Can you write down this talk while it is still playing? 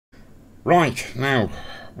Right, now,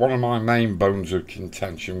 one of my main bones of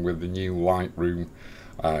contention with the new Lightroom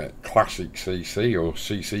Classic CC or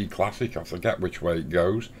CC Classic, I forget which way it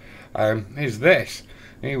goes, is this.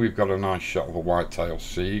 Here we've got a nice shot of a white-tailed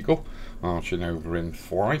seagull arching over in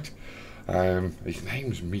flight. His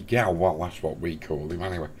name's Miguel, well that's what we call him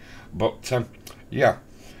anyway. But yeah,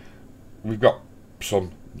 we've got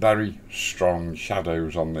some very strong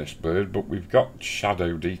shadows on this bird, but we've got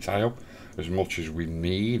shadow detail as much as we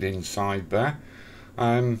need inside there.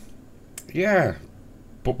 Yeah,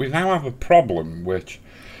 but we now have a problem which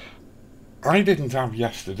I didn't have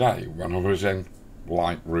yesterday when I was in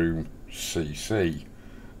Lightroom CC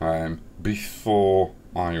before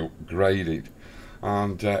I upgraded,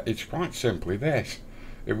 and it's quite simply this.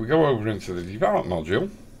 If we go over into the develop module,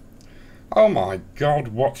 oh my god,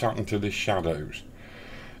 what's happened to the shadows?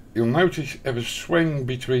 You'll notice if I swing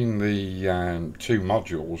between the two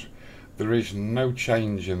modules, there is no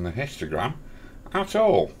change in the histogram at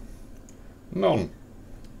all. None.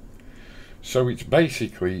 So it's a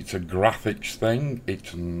graphics thing,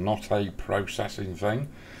 it's not a processing thing.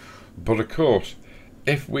 But of course,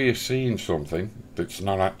 if we are seeing something that's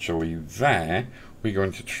not actually there, we're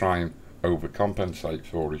going to try and overcompensate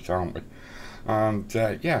for it, aren't we? And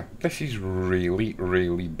yeah, this is really,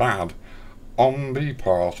 really bad on the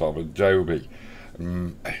part of Adobe.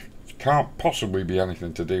 It can't possibly be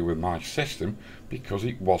anything to do with my system because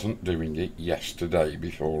it wasn't doing it yesterday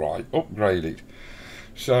before I upgraded.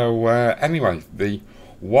 So anyway, the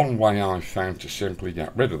one way I've found to simply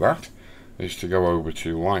get rid of that is to go over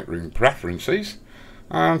to Lightroom Preferences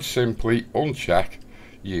and simply uncheck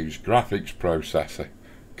Use Graphics Processor.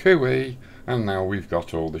 Cooey, and now we've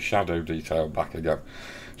got all the shadow detail back again.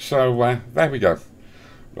 So there we go.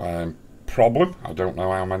 Problem, I don't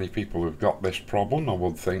know how many people have got this problem. I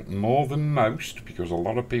would think more than most, because a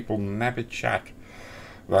lot of people never check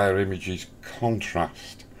their images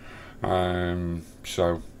contrast.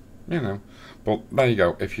 So, you know, but there you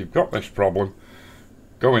go. If you've got this problem,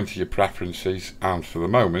 go into your preferences, and for the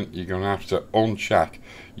moment you're going to have to uncheck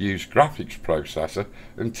Use Graphics Processor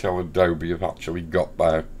until Adobe have actually got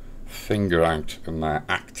their finger out and their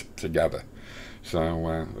act together.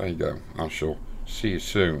 So there you go. I shall see you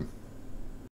soon.